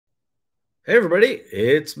Hey everybody,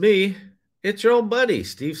 it's me. It's your old buddy,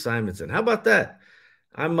 Steve Simonson. How about that?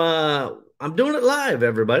 I'm doing it live,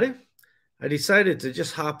 everybody. I decided to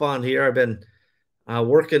just hop on here. I've been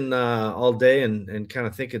working all day and kind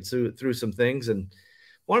of thinking through some things and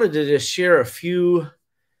wanted to just share a few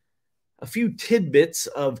tidbits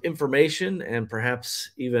of information and perhaps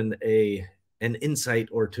even an insight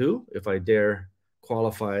or two, if I dare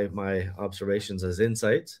qualify my observations as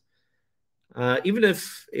insights. Even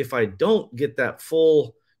if I don't get that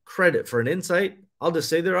full credit for an insight, I'll just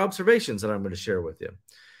say they're observations that I'm going to share with you.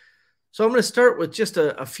 So I'm going to start with just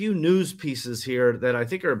a few news pieces here that I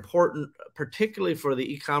think are important, particularly for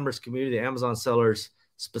the e-commerce community, the Amazon sellers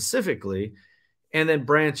specifically, and then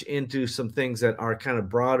branch into some things that are kind of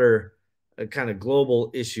broader, kind of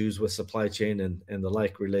global issues with supply chain and the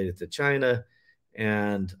like related to China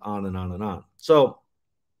and on and on and on. So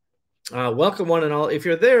welcome, one and all. If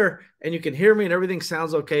you're there and you can hear me and everything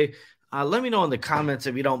sounds okay, let me know in the comments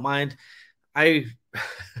if you don't mind. I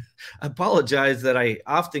apologize that I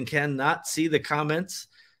often cannot see the comments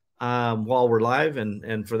while we're live,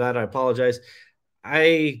 and for that I apologize.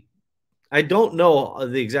 I I don't know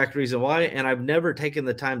the exact reason why, and I've never taken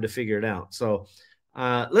the time to figure it out. So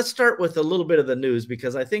let's start with a little bit of the news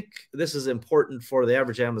because I think this is important for the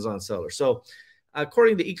average Amazon seller. So,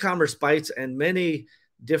 according to e-commerce bytes and many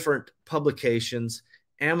different publications,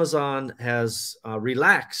 Amazon has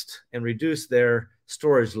relaxed and reduced their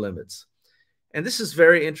storage limits. And this is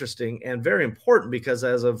very interesting and very important because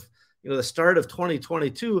as of the start of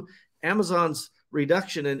 2022, Amazon's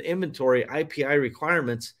reduction in inventory IPI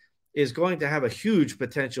requirements is going to have a huge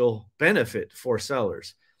potential benefit for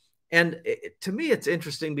sellers. And to me, it's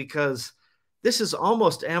interesting because this is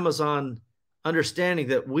almost Amazon understanding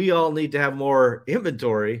that we all need to have more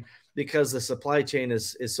inventory because the supply chain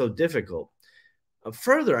is so difficult.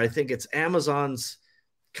 Further, I think it's Amazon's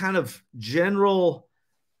kind of general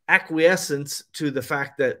acquiescence to the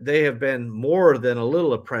fact that they have been more than a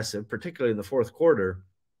little oppressive, particularly in the fourth quarter,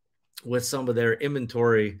 with some of their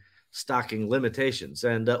inventory stocking limitations.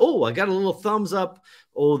 And I got a little thumbs up.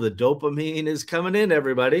 Oh, the dopamine is coming in,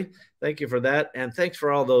 everybody. Thank you for that. And thanks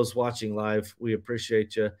for all those watching live. We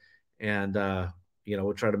appreciate you. And,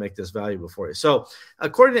 we'll try to make this valuable for you. So,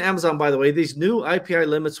 according to Amazon, by the way, these new IPI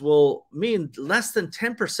limits will mean less than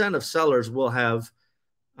 10% of sellers will have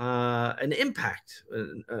an impact,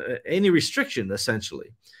 any restriction,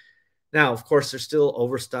 essentially. Now, of course, there's still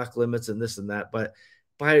overstock limits and this and that, but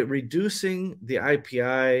by reducing the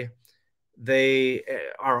IPI, they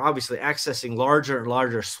are obviously accessing larger and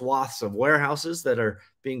larger swaths of warehouses that are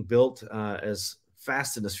being built as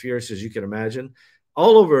fast and as furious as you can imagine.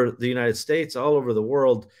 All over the United States, all over the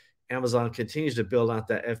world, Amazon continues to build out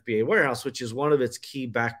that FBA warehouse, which is one of its key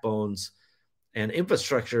backbones and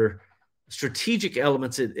infrastructure strategic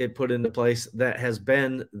elements it put into place that has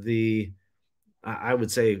been I would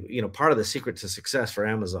say, part of the secret to success for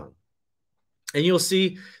Amazon. And you'll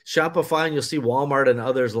see Shopify and you'll see Walmart and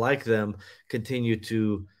others like them continue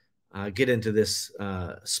to get into this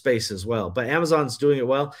space as well. But Amazon's doing it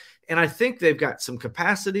well. And I think they've got some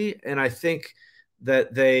capacity. And I think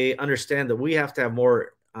that they understand that we have to have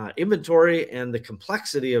more inventory, and the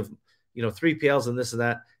complexity of, 3PLs and this and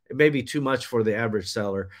that, it may be too much for the average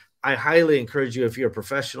seller. I highly encourage you, if you're a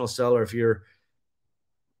professional seller, if you're,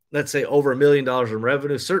 let's say, over $1 million in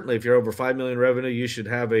revenue, certainly if you're over 5 million revenue, you should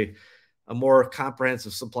have a more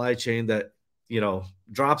comprehensive supply chain that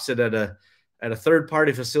drops it at a third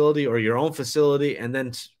party facility or your own facility, and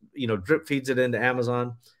then drip feeds it into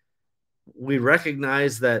Amazon. We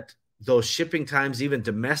recognize that those shipping times, even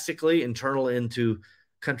domestically, internal into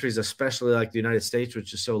countries, especially like the United States,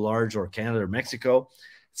 which is so large, or Canada or Mexico,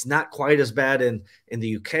 it's not quite as bad in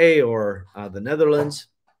the UK or the Netherlands,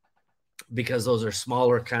 because those are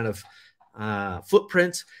smaller kind of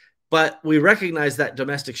footprints. But we recognize that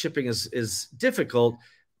domestic shipping is difficult,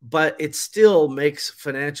 but it still makes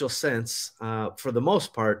financial sense for the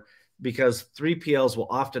most part, because 3PLs will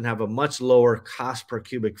often have a much lower cost per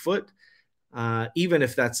cubic foot, even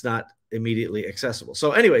if that's not immediately accessible.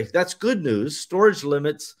 So anyway, that's good news. Storage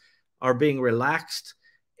limits are being relaxed,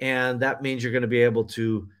 and that means you're going to be able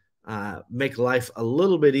to make life a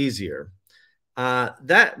little bit easier.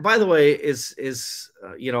 That, by the way, is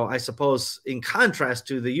I suppose, in contrast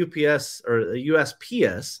to the UPS or the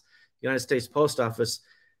USPS, United States Post Office,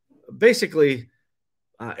 basically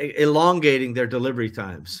elongating their delivery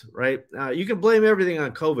times, right? You can blame everything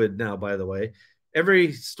on COVID now, by the way.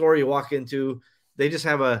 Every store you walk into, they just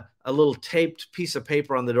have a little taped piece of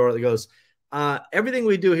paper on the door that goes, everything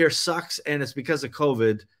we do here sucks, and it's because of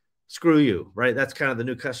COVID. Screw you, right? That's kind of the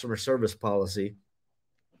new customer service policy.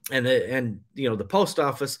 And the post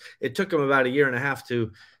office, it took them about a year and a half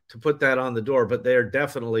to put that on the door, but they're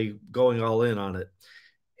definitely going all in on it.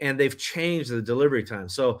 And they've changed the delivery time.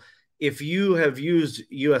 So if you have used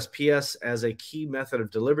USPS as a key method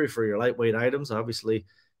of delivery for your lightweight items, obviously,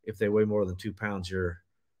 if they weigh more than 2 pounds, you're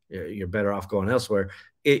better off going elsewhere.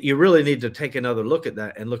 You really need to take another look at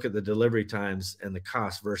that and look at the delivery times and the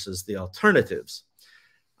cost versus the alternatives.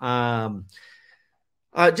 Just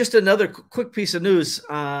another quick piece of news.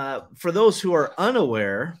 For those who are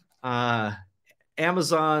unaware,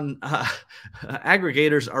 Amazon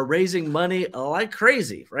aggregators are raising money like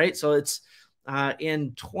crazy, right? So it's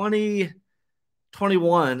in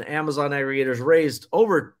 2021, Amazon aggregators raised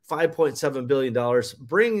over $5.7 billion,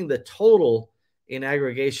 bringing the total in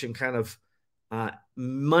aggregation kind of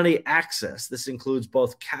money access. This includes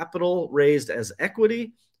both capital raised as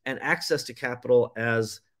equity and access to capital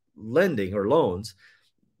as lending or loans.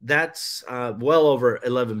 That's well over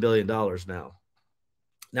 $11 billion now.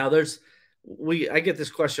 Now I get this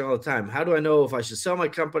question all the time. How do I know if I should sell my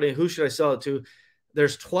company? Who should I sell it to?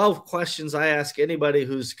 There's 12 questions I ask anybody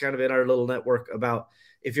who's kind of in our little network about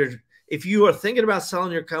if you are thinking about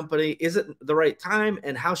selling your company, is it the right time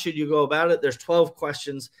and how should you go about it? There's 12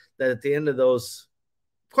 questions that at the end of those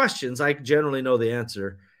questions, I generally know the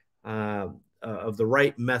answer of the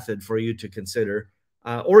right method for you to consider.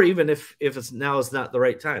 Or even if it's not the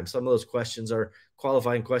right time. Some of those questions are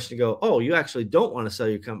qualifying questions. You go, oh, you actually don't want to sell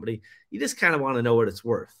your company. You just kind of want to know what it's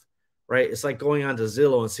worth, right? It's like going on to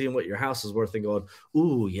Zillow and seeing what your house is worth and going,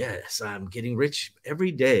 ooh, yes, I'm getting rich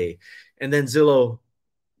every day. And then Zillow,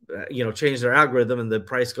 changed their algorithm and the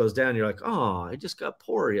price goes down. You're like, oh, I just got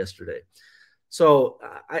poor yesterday. So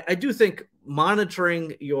I do think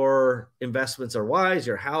monitoring your investments are wise,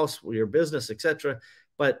 your house, your business, etc.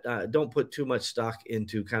 But don't put too much stock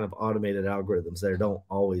into kind of automated algorithms that don't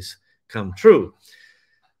always come true.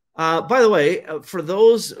 By the way, for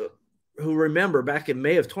those who remember back in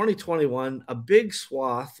May of 2021, a big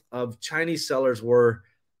swath of Chinese sellers were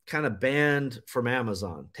kind of banned from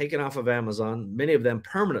Amazon, taken off of Amazon, many of them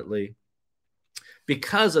permanently,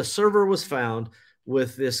 because a server was found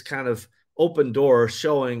with this kind of open door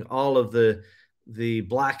showing all of the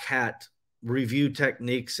black hat review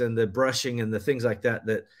techniques and the brushing and the things like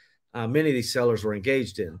that many of these sellers were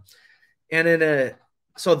engaged in. And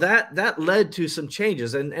so that led to some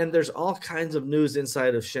changes. And there's all kinds of news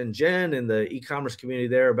inside of Shenzhen and the e-commerce community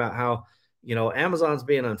there about how, Amazon's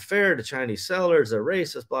being unfair to Chinese sellers, they're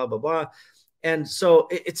racist, blah, blah, blah. And so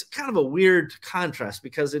it's kind of a weird contrast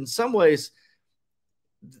because in some ways,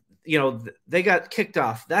 they got kicked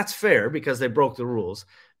off. That's fair because they broke the rules.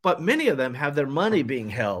 But many of them have their money being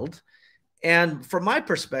held. And from my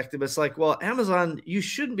perspective, it's like, well, Amazon, you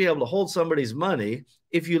shouldn't be able to hold somebody's money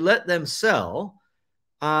if you let them sell,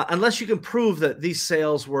 unless you can prove that these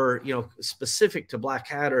sales were, specific to Black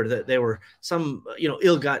Hat or that they were some,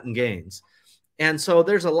 ill-gotten gains. And so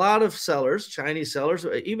there's a lot of sellers, Chinese sellers,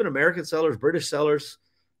 even American sellers, British sellers,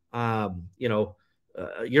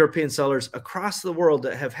 European sellers across the world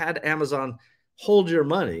that have had Amazon hold your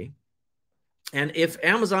money. And if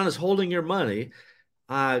Amazon is holding your money,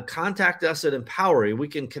 contact us at Empowery. We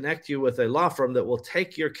can connect you with a law firm that will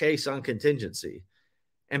take your case on contingency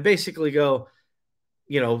and basically go,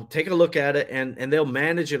 take a look at it and they'll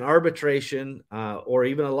manage an arbitration or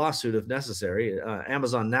even a lawsuit if necessary.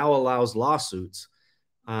 Amazon now allows lawsuits.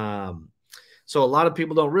 So a lot of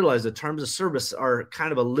people don't realize the terms of service are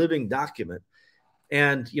kind of a living document.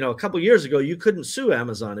 And, a couple of years ago, you couldn't sue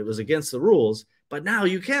Amazon. It was against the rules, but now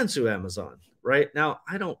you can sue Amazon. Right now,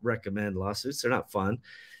 I don't recommend lawsuits. They're not fun.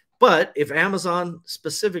 But if Amazon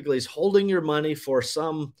specifically is holding your money for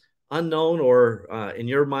some unknown or in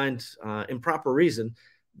your mind, improper reason,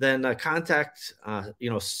 then contact, I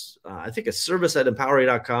think it's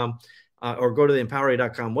service@empowery.com or go to the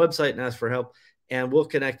empowery.com website and ask for help. And we'll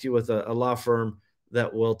connect you with a law firm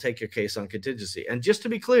that will take your case on contingency. And just to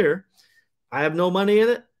be clear, I have no money in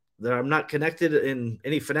it. That I'm not connected in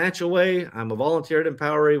any financial way. I'm a volunteer at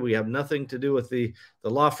Empowery. We have nothing to do with the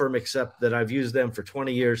law firm except that I've used them for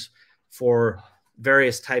 20 years for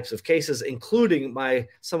various types of cases, including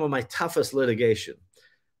some of my toughest litigation.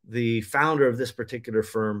 The founder of this particular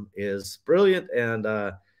firm is brilliant, and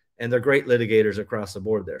they're great litigators across the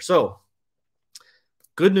board there. So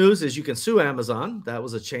good news is you can sue Amazon. That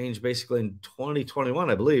was a change basically in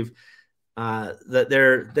 2021, I believe,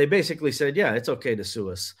 that they basically said, yeah, it's okay to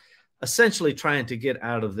sue us. Essentially trying to get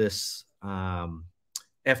out of this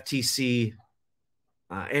FTC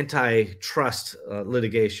antitrust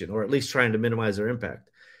litigation, or at least trying to minimize their impact.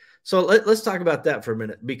 So let's talk about that for a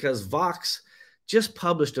minute, because Vox just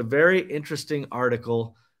published a very interesting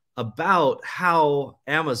article about how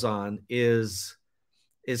Amazon is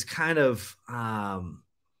kind of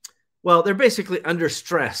well, they're basically under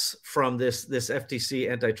stress from this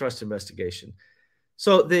FTC antitrust investigation.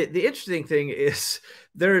 So the interesting thing is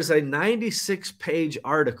there is a 96-page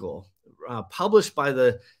article published by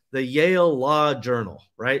the Yale Law Journal,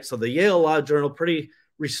 right? So the Yale Law Journal, pretty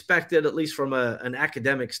respected, at least from an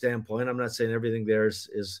academic standpoint. I'm not saying everything there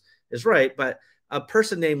is right, but a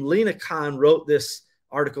person named Lina Khan wrote this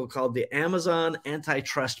article called "The Amazon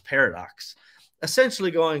Antitrust Paradox," essentially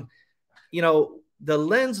going, the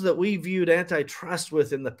lens that we viewed antitrust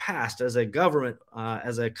with in the past as a government,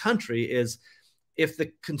 as a country, is if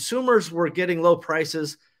the consumers were getting low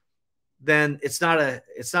prices, then it's not an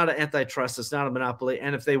antitrust, it's not a monopoly.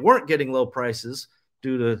 And if they weren't getting low prices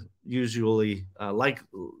due to usually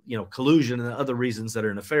collusion and other reasons that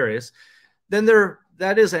are nefarious, then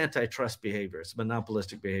that is antitrust behavior. It's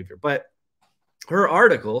monopolistic behavior. But her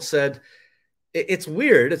article said it's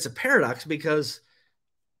weird. It's a paradox because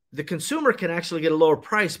the consumer can actually get a lower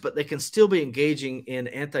price, but they can still be engaging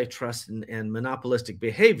in antitrust and monopolistic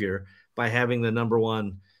behavior by having the number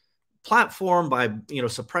one platform, by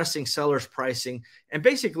suppressing sellers' pricing and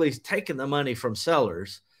basically taking the money from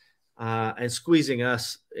sellers and squeezing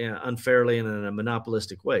us unfairly and in a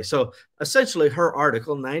monopolistic way. So essentially, her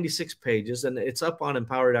article, 96 pages, and it's up on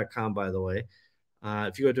Empower.com, by the way.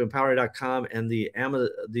 If you go to Empower.com and the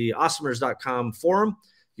Awesomers.com forum,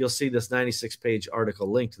 you'll see this 96-page article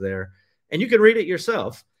linked there, and you can read it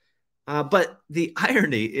yourself. But the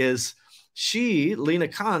irony is Lina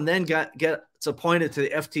Khan, then gets appointed to the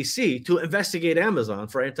FTC to investigate Amazon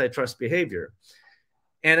for antitrust behavior.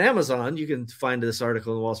 And Amazon, you can find this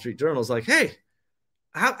article in the Wall Street Journal, is like, hey,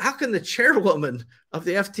 how can the chairwoman of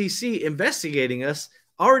the FTC investigating us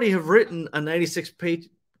already have written a 96-page,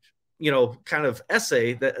 kind of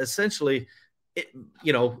essay that essentially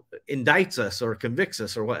indicts us or convicts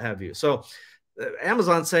us or what have you. So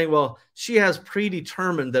Amazon saying, well, she has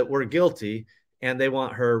predetermined that we're guilty and they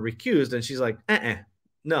want her recused. And she's like,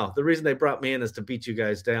 no, the reason they brought me in is to beat you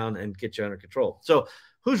guys down and get you under control. So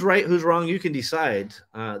who's right, who's wrong? You can decide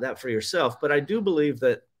that for yourself. But I do believe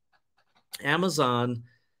that Amazon,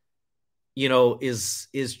 is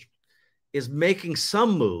making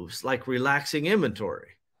some moves like relaxing inventory,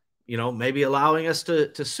 maybe allowing us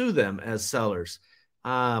to sue them as sellers,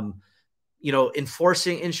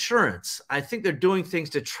 enforcing insurance. I think they're doing things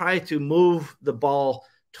to try to move the ball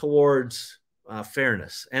towards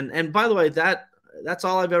fairness. And by the way, that's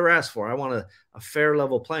all I've ever asked for. I want a fair,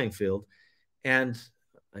 level playing field. And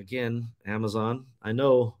again, Amazon, I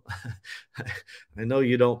know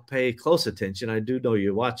you don't pay close attention. I do know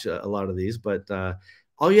you watch a lot of these, but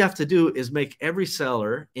all you have to do is make every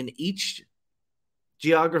seller in each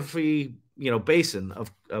geography, basin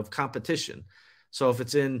of competition. So if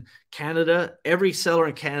it's in Canada, every seller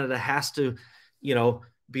in Canada has to,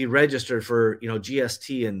 be registered for,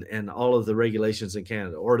 GST and all of the regulations in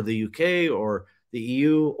Canada, or the UK or the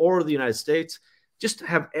EU or the United States. Just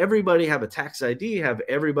have everybody have a tax ID, have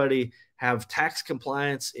everybody have tax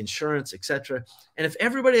compliance, insurance, etc. And if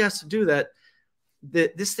everybody has to do that,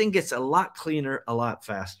 this thing gets a lot cleaner, a lot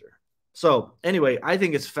faster. So anyway, I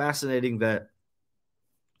think it's fascinating that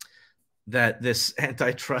this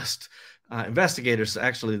antitrust investigators,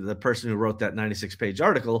 actually the person who wrote that 96-page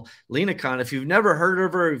article, Lina Khan, if you've never heard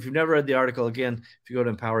of her, if you've never read the article, again, if you go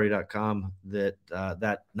to Empower.com, that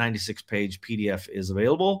 96-page PDF is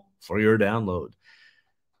available for your download.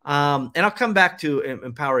 And I'll come back to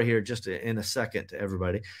Empower here just in a second to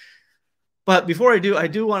everybody. But before I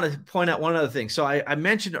do want to point out one other thing. So I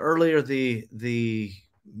mentioned earlier the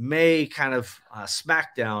May kind of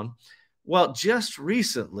smackdown. Well, just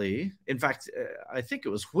recently, in fact, I think it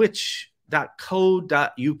was which.co.uk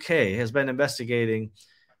has been investigating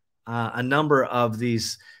a number of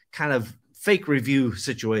these kind of fake review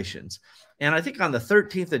situations. And I think on the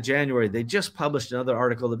 13th of January, they just published another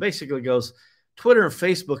article that basically goes, Twitter and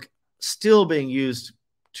Facebook still being used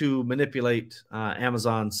to manipulate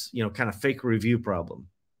Amazon's, kind of fake review problem.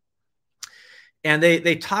 And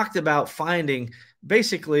they talked about finding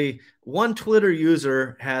basically one Twitter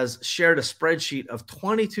user has shared a spreadsheet of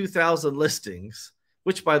 22,000 listings,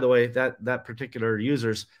 which, by the way, that particular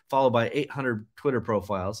user's followed by 800 Twitter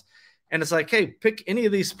profiles. And it's like, hey, pick any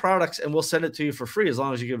of these products and we'll send it to you for free as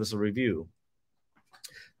long as you give us a review.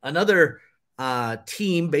 Another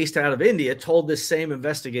team based out of India told this same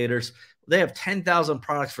investigators they have 10,000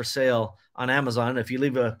 products for sale on Amazon. If you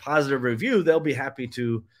leave a positive review, they'll be happy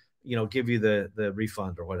to, give you the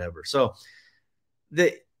refund or whatever. So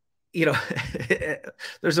there's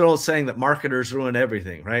an old saying that marketers ruin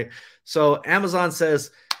everything, right? So Amazon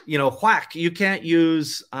says, whack, you can't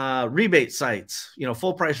use rebate sites,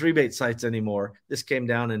 full price rebate sites anymore. This came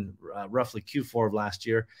down in roughly Q4 of last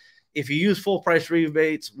year. If you use full price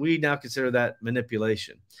rebates, we now consider that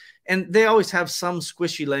manipulation. And they always have some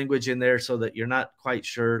squishy language in there so that you're not quite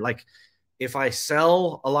sure. Like, if I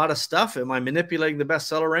sell a lot of stuff, am I manipulating the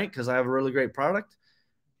bestseller rank because I have a really great product?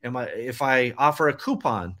 If I offer a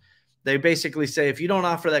coupon, they basically say if you don't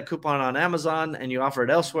offer that coupon on Amazon and you offer it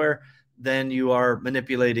elsewhere, then you are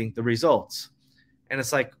manipulating the results. And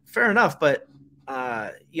it's like, fair enough, but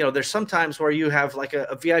there's sometimes where you have like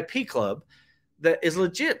a VIP club that is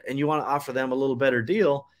legit and you want to offer them a little better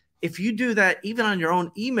deal. If you do that, even on your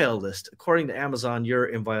own email list, according to Amazon, you're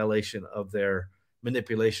in violation of their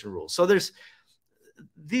manipulation rules. So there's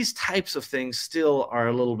these types of things still are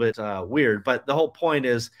a little bit weird, but the whole point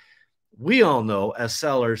is we all know as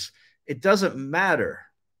sellers, it doesn't matter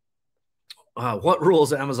what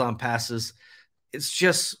rules Amazon passes. It's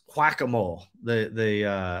just whack-a-mole.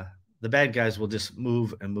 The bad guys will just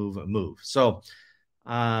move and move and move. So,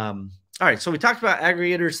 all right. So we talked about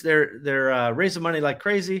aggregators. They're raising money like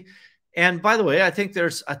crazy. And by the way, I think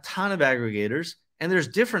there's a ton of aggregators, and there's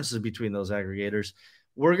differences between those aggregators.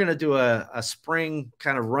 We're going to do a spring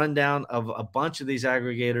kind of rundown of a bunch of these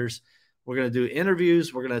aggregators. We're going to do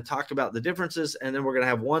interviews. We're going to talk about the differences, and then we're going to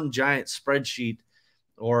have one giant spreadsheet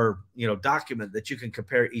or document that you can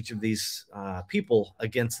compare each of these people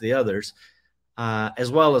against the others,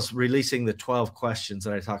 as well as releasing the 12 questions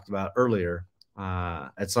that I talked about earlier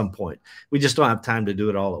at some point. We just don't have time to do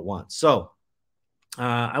it all at once. So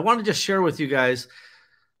I want to just share with you guys.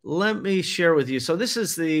 Let me share with you. So this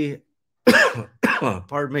is the,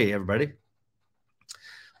 pardon me, everybody. I'm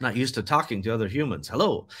not used to talking to other humans.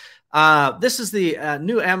 Hello. This is the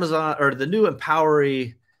new Amazon, or the new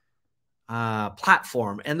Empowery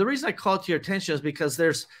platform. And the reason I call it to your attention is because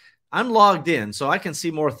I'm logged in, so I can see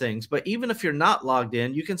more things. But even if you're not logged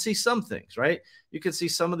in, you can see some things, right? You can see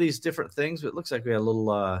some of these different things. But it looks like we had a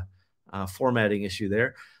little formatting issue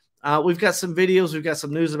there. We've got some videos. We've got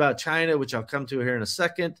some news about China, which I'll come to here in a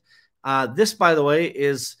second. This, by the way,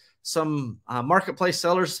 is some marketplace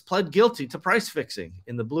sellers pled guilty to price fixing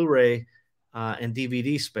in the Blu-ray and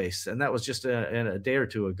DVD space. And that was just a day or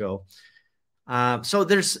two ago. So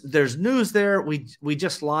there's news there. We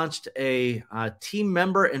just launched a team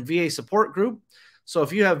member and VA support group. So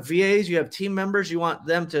if you have VAs, you have team members, you want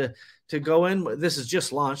them to go in. This is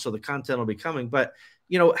just launched, so the content will be coming. But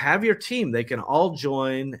have your team. They can all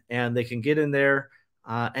join and they can get in there,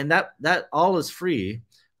 and that all is free.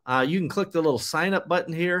 You can click the little sign up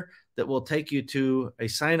button here that will take you to a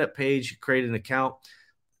sign up page. Create an account.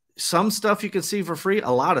 Some stuff you can see for free, a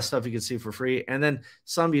lot of stuff you can see for free, and then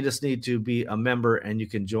some you just need to be a member and you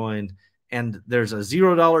can join. And there's a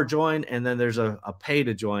 $0 join, and then there's a pay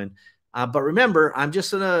to join. But remember, I'm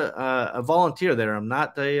just a volunteer there. I'm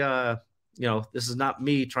not this is not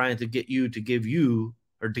me trying to get you to give you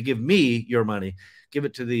or to give me your money. Give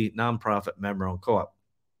it to the nonprofit member-owned co-op.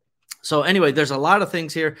 So anyway, there's a lot of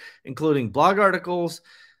things here, including blog articles,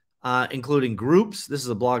 including groups. This is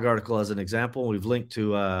a blog article as an example. We've linked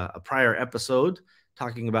to a prior episode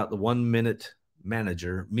talking about the 1 Minute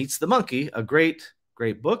Manager Meets the Monkey, a great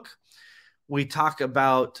book. We talk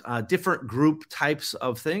about different group types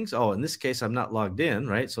of things. Oh, in this case, I'm not logged in,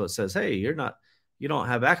 right? So it says, hey, you don't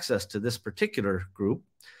have access to this particular group.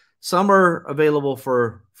 Some are available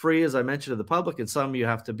for free, as I mentioned, to the public, and some you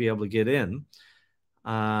have to be able to get in.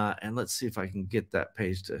 And let's see if I can get that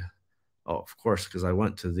page to. Oh, of course, because I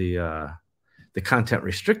went to the content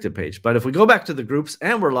restricted page. But if we go back to the groups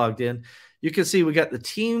and we're logged in, you can see we got the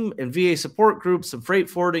team and VA support groups, some freight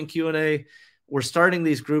forwarding Q&A. We're starting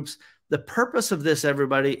these groups. The purpose of this,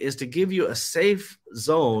 everybody, is to give you a safe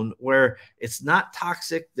zone where it's not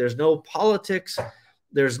toxic. There's no politics.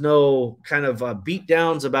 There's no kind of beat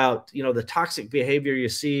downs about, the toxic behavior you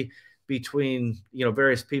see between,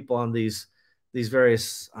 various people on these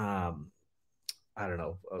various, I don't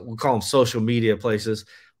know, we'll call them social media places.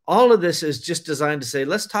 All of this is just designed to say,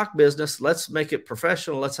 let's talk business. Let's make it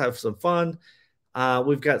professional. Let's have some fun.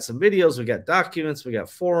 We've got some videos. We got documents. We got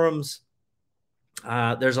forums.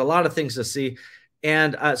 There's a lot of things to see.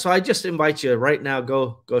 And so I just invite you right now,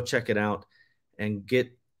 go check it out and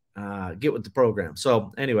get with the program.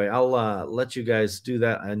 So anyway, I'll let you guys do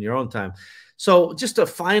that on your own time. So just a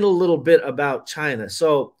final little bit about China.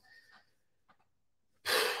 So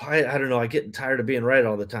I don't know. I get tired of being right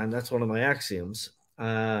all the time. That's one of my axioms.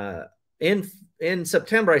 In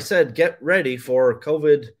September, I said, get ready for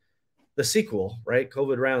COVID, the sequel, right?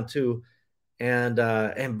 COVID round 2.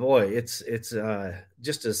 And boy, it's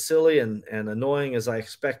just as silly and annoying as I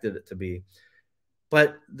expected it to be.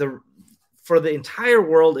 But for the entire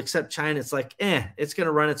world except China, it's like, it's going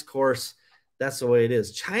to run its course. That's the way it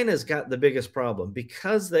is. China's got the biggest problem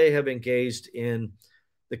because they have engaged in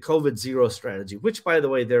the COVID zero strategy, which, by the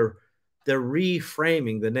way, they're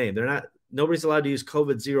reframing the name. Nobody's allowed to use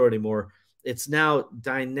COVID zero anymore. It's now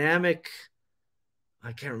dynamic.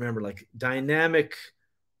 I can't remember, like dynamic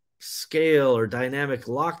scale or dynamic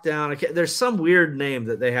lockdown. There's some weird name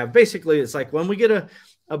that they have. Basically, it's like when we get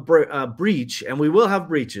a breach, and we will have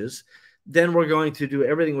breaches, then we're going to do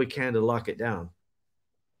everything we can to lock it down.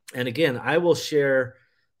 And again, I will share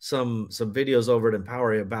some videos over at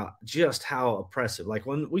Empower about just how oppressive. Like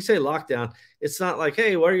when we say lockdown, it's not like,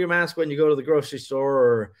 hey, wear your mask when you go to the grocery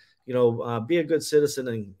store, or be a good citizen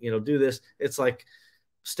and do this. It's like,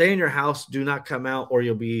 stay in your house, do not come out, or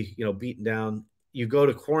you'll be beaten down. You go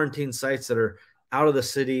to quarantine sites that are out of the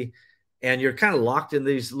city, and you're kind of locked in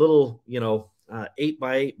these little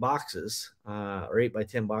 8x8 boxes, or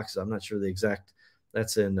 8x10 boxes. I'm not sure the exact.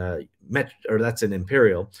 That's in that's in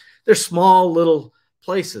Imperial. They're small little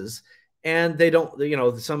places, and they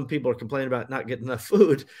don't. Some people are complaining about not getting enough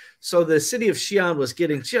food. So the city of Xi'an was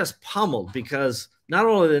getting just pummeled because not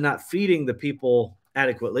only are they not feeding the people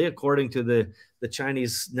adequately, according to the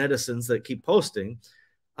Chinese netizens that keep posting,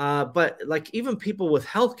 but like even people with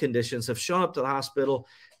health conditions have shown up to the hospital,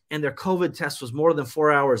 and their COVID test was more than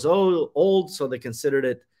 4 hours old, so they considered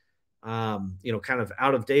it, kind of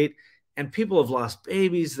out of date. And people have lost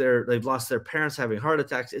babies. They've lost their parents having heart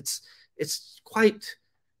attacks. It's quite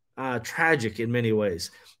tragic in many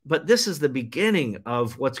ways. But this is the beginning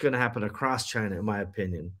of what's going to happen across China, in my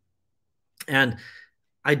opinion. And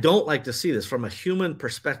I don't like to see this from a human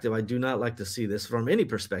perspective. I do not like to see this from any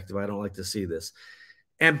perspective. I don't like to see this.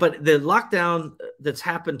 But the lockdown that's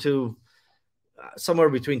happened to somewhere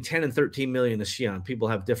between 10 and 13 million in Xi'an. People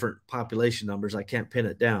have different population numbers. I can't pin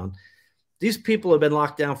it down. These people have been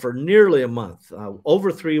locked down for nearly a month,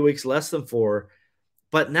 over 3 weeks, less than 4.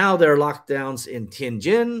 But now there are lockdowns in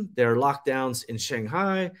Tianjin. There are lockdowns in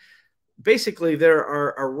Shanghai. Basically, there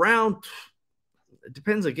are around, it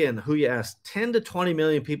depends again who you ask, 10 to 20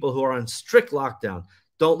 million people who are on strict lockdown.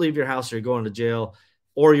 Don't leave your house or you're going to jail,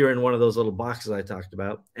 or you're in one of those little boxes I talked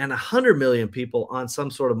about. And 100 million people on some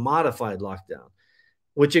sort of modified lockdown,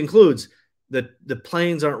 which includes the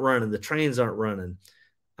planes aren't running, the trains aren't running.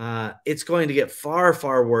 It's going to get far,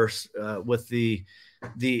 far worse with the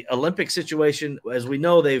Olympic situation. As we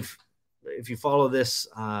know, if you follow this,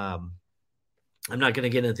 I'm not going to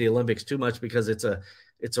get into the Olympics too much because it's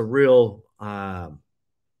a real,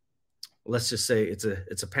 let's just say it's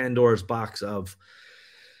a Pandora's box of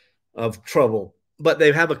trouble. But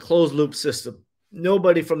they have a closed loop system.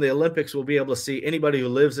 Nobody from the Olympics will be able to see anybody who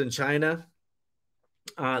lives in China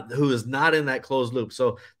who is not in that closed loop.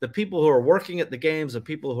 So the people who are working at the games, the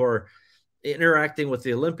people who are interacting with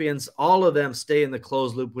the Olympians, all of them stay in the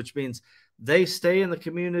closed loop, which means they stay in the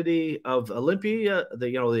community of Olympia,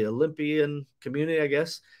 the Olympian community, I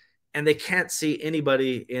guess, and they can't see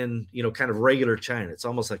anybody in, kind of regular China. It's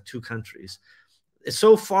almost like two countries.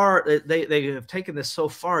 So far, they have taken this so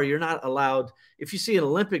far, you're not allowed, if you see an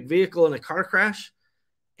Olympic vehicle in a car crash,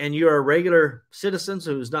 and you're a regular citizen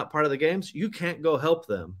who's not part of the games, you can't go help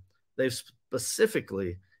them. They've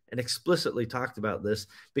specifically and explicitly talked about this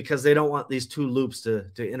because they don't want these two loops to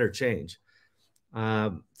interchange,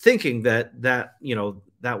 thinking that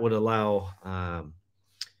would allow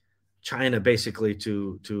China basically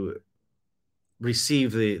to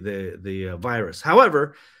receive the virus.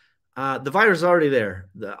 However, the virus is already there.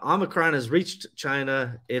 The Omicron has reached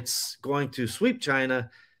China. It's going to sweep China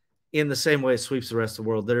in the same way it sweeps the rest of the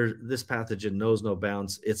world. This pathogen knows no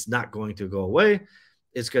bounds. It's not going to go away.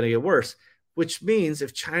 It's going to get worse, which means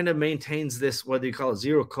if China maintains this, whether you call it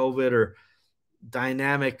zero COVID or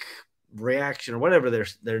dynamic reaction or whatever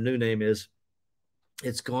their new name is,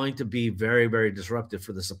 it's going to be very, very disruptive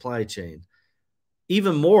for the supply chain,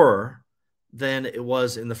 even more than it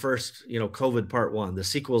was in the first, COVID part 1. The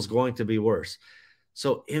sequel is going to be worse.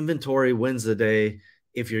 So inventory wins the day.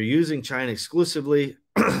 If you're using China exclusively,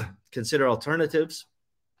 consider alternatives.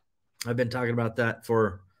 I've been talking about that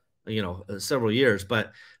for, several years,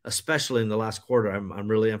 but especially in the last quarter, I'm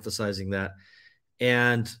really emphasizing that.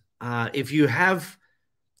 And if you have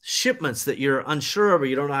shipments that you're unsure of, or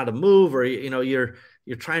you don't know how to move, or,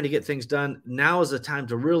 you're trying to get things done, now is the time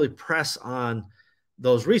to really press on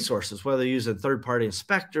those resources, whether you're using third-party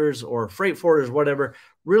inspectors or freight forwarders, whatever.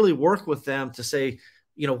 Really work with them to say,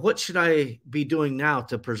 what should I be doing now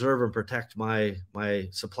to preserve and protect my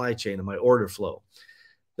supply chain and my order flow?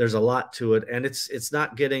 There's a lot to it, and it's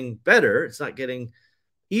not getting better. It's not getting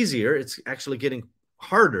easier. It's actually getting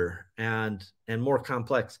harder and more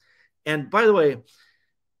complex. And by the way,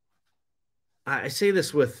 I say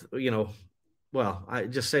this with, well, I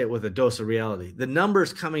just say it with a dose of reality. The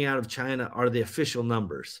numbers coming out of China are the official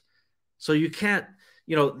numbers. So you can't,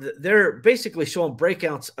 they're basically showing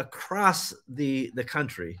breakouts across the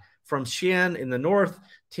country, from Xi'an in the north,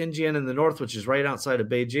 Tianjin in the north, which is right outside of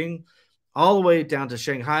Beijing, all the way down to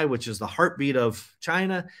Shanghai, which is the heartbeat of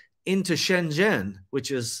China, into Shenzhen,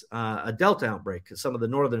 which is a Delta outbreak, because some of the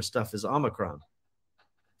northern stuff is Omicron.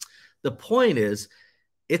 The point is,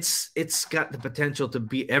 it's got the potential to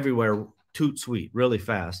be everywhere, toot sweet, really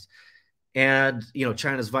fast. And,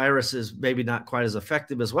 China's virus is maybe not quite as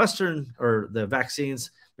effective as Western, or the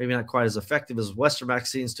vaccines, maybe not quite as effective as Western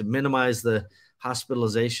vaccines to minimize the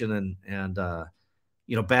hospitalization and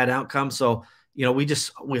bad outcomes. So,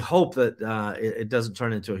 we hope that it doesn't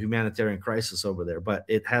turn into a humanitarian crisis over there, but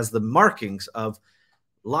it has the markings of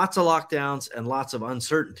lots of lockdowns and lots of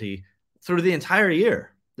uncertainty through the entire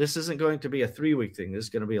year. This isn't going to be a 3-week thing. This is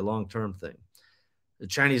going to be a long-term thing. The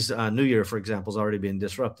Chinese New Year, for example, is already being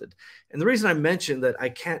disrupted. And the reason I mentioned that I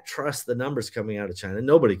can't trust the numbers coming out of China,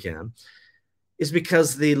 nobody can, is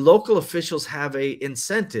because the local officials have an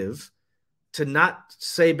incentive to not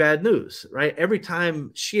say bad news, right? Every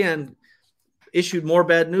time Xi'an issued more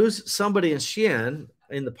bad news, somebody in Xi'an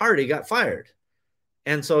in the party got fired.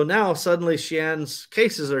 And so now suddenly Xi'an's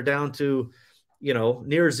cases are down to,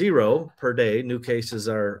 near zero per day. New cases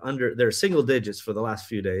are they're single digits for the last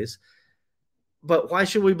few days. But why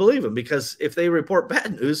should we believe them? Because if they report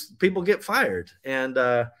bad news, people get fired and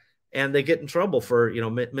they get in trouble for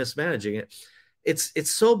mismanaging it. It's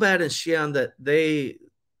so bad in Xi'an that they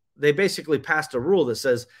basically passed a rule that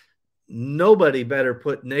says nobody better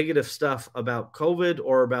put negative stuff about COVID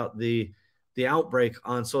or about the outbreak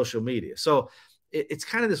on social media. So it's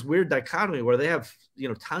kind of this weird dichotomy where they have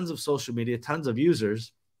tons of social media, tons of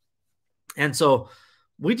users, and so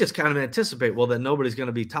we just kind of anticipate, well, then nobody's going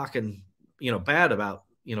to be talking bad about,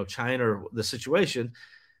 China or the situation.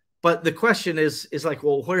 But the question is like,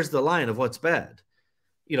 well, where's the line of what's bad?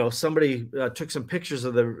 Somebody took some pictures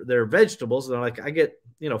of their vegetables, and they're like, I get,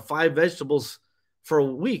 5 vegetables for a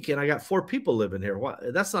week, and I got 4 people living here. Why?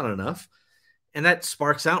 That's not enough. And that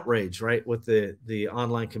sparks outrage, right, with the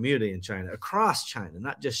online community in China, across China,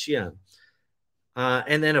 not just Xi'an.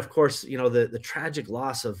 And then, of course, the tragic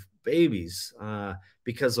loss of babies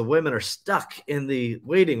because the women are stuck in the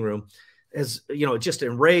waiting room, has just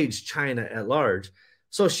enraged China at large.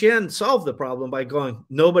 So Xi'an solved the problem by going,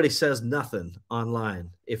 nobody says nothing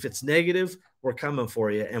online. If it's negative, we're coming for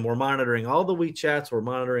you, and we're monitoring all the WeChats, we're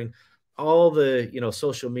monitoring all the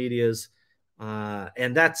social medias,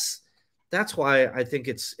 and that's why I think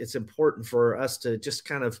it's important for us to just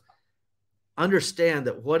kind of understand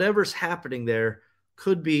that whatever's happening there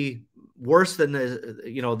could be worse than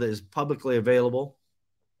that is publicly available.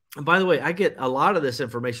 And by the way, I get a lot of this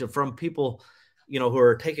information from people, who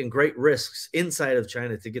are taking great risks inside of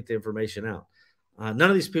China to get the information out. None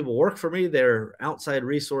of these people work for me. They're outside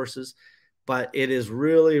resources, but it is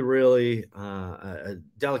really, really a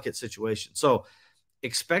delicate situation. So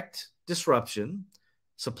expect disruption.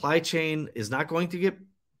 Supply chain is not going to get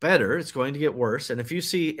better. It's going to get worse. And if you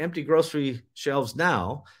see empty grocery shelves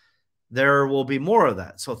now, there will be more of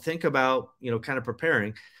that. So think about, kind of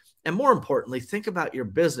preparing. And more importantly, think about your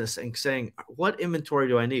business and saying, what inventory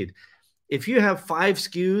do I need? If you have 5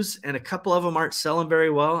 SKUs and a couple of them aren't selling very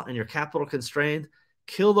well and you're capital constrained,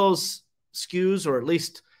 kill those SKUs, or at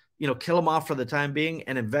least, kill them off for the time being,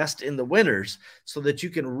 and invest in the winners so that you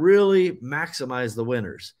can really maximize the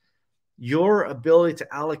winners. Your ability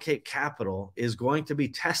to allocate capital is going to be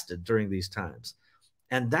tested during these times.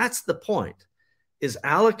 And that's the point, is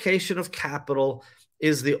allocation of capital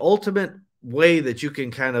is the ultimate way that you can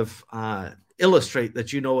kind of illustrate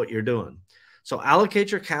that you know what you're doing. So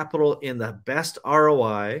allocate your capital in the best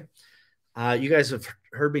ROI. You guys have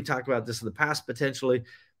heard me talk about this in the past potentially,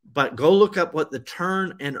 but go look up what the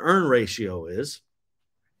turn and earn ratio is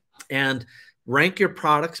and rank your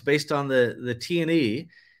products based on the T&E.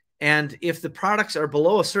 And if the products are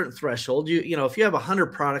below a certain threshold, if you have 100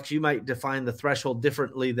 products, you might define the threshold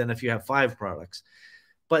differently than if you have 5 products.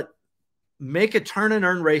 But make a turn and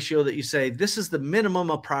earn ratio that you say, this is the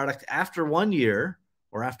minimum a product after 1 year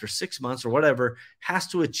or after 6 months or whatever has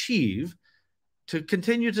to achieve to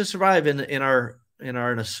continue to survive in our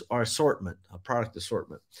assortment, a product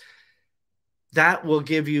assortment. That will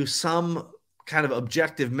give you some kind of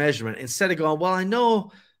objective measurement instead of going, well, I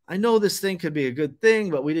know this thing could be a good thing,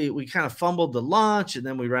 but we kind of fumbled the launch, and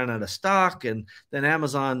then we ran out of stock, and then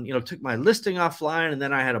Amazon, took my listing offline, and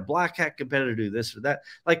then I had a black hat competitor do this or that.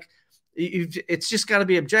 Like, it's just got to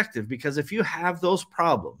be objective, because if you have those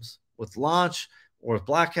problems with launch or with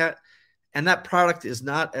black hat, and that product is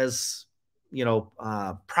not as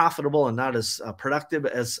profitable and not as productive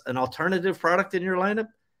as an alternative product in your lineup,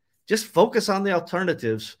 just focus on the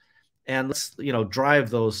alternatives and let's drive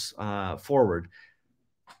those forward.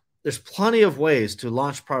 There's plenty of ways to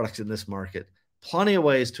launch products in this market, plenty of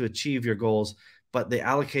ways to achieve your goals, but the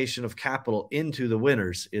allocation of capital into the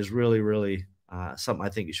winners is really, really something I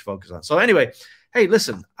think you should focus on. So anyway, hey,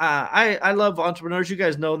 listen, I love entrepreneurs. You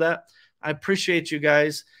guys know that. I appreciate you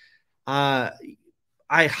guys. I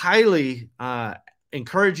highly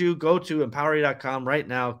encourage you, go to empowery.com right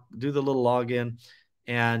now, do the little login.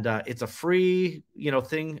 And it's a free,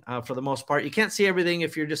 thing for the most part. You can't see everything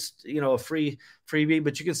if you're just, a freebie,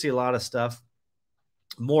 but you can see a lot of stuff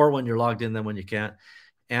more when you're logged in than when you can't.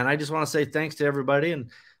 And I just want to say thanks to everybody, and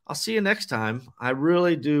I'll see you next time. I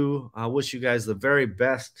really do wish you guys the very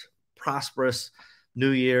best, prosperous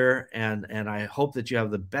new year, and I hope that you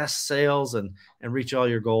have the best sales and reach all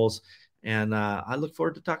your goals. And I look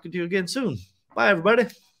forward to talking to you again soon. Bye, everybody.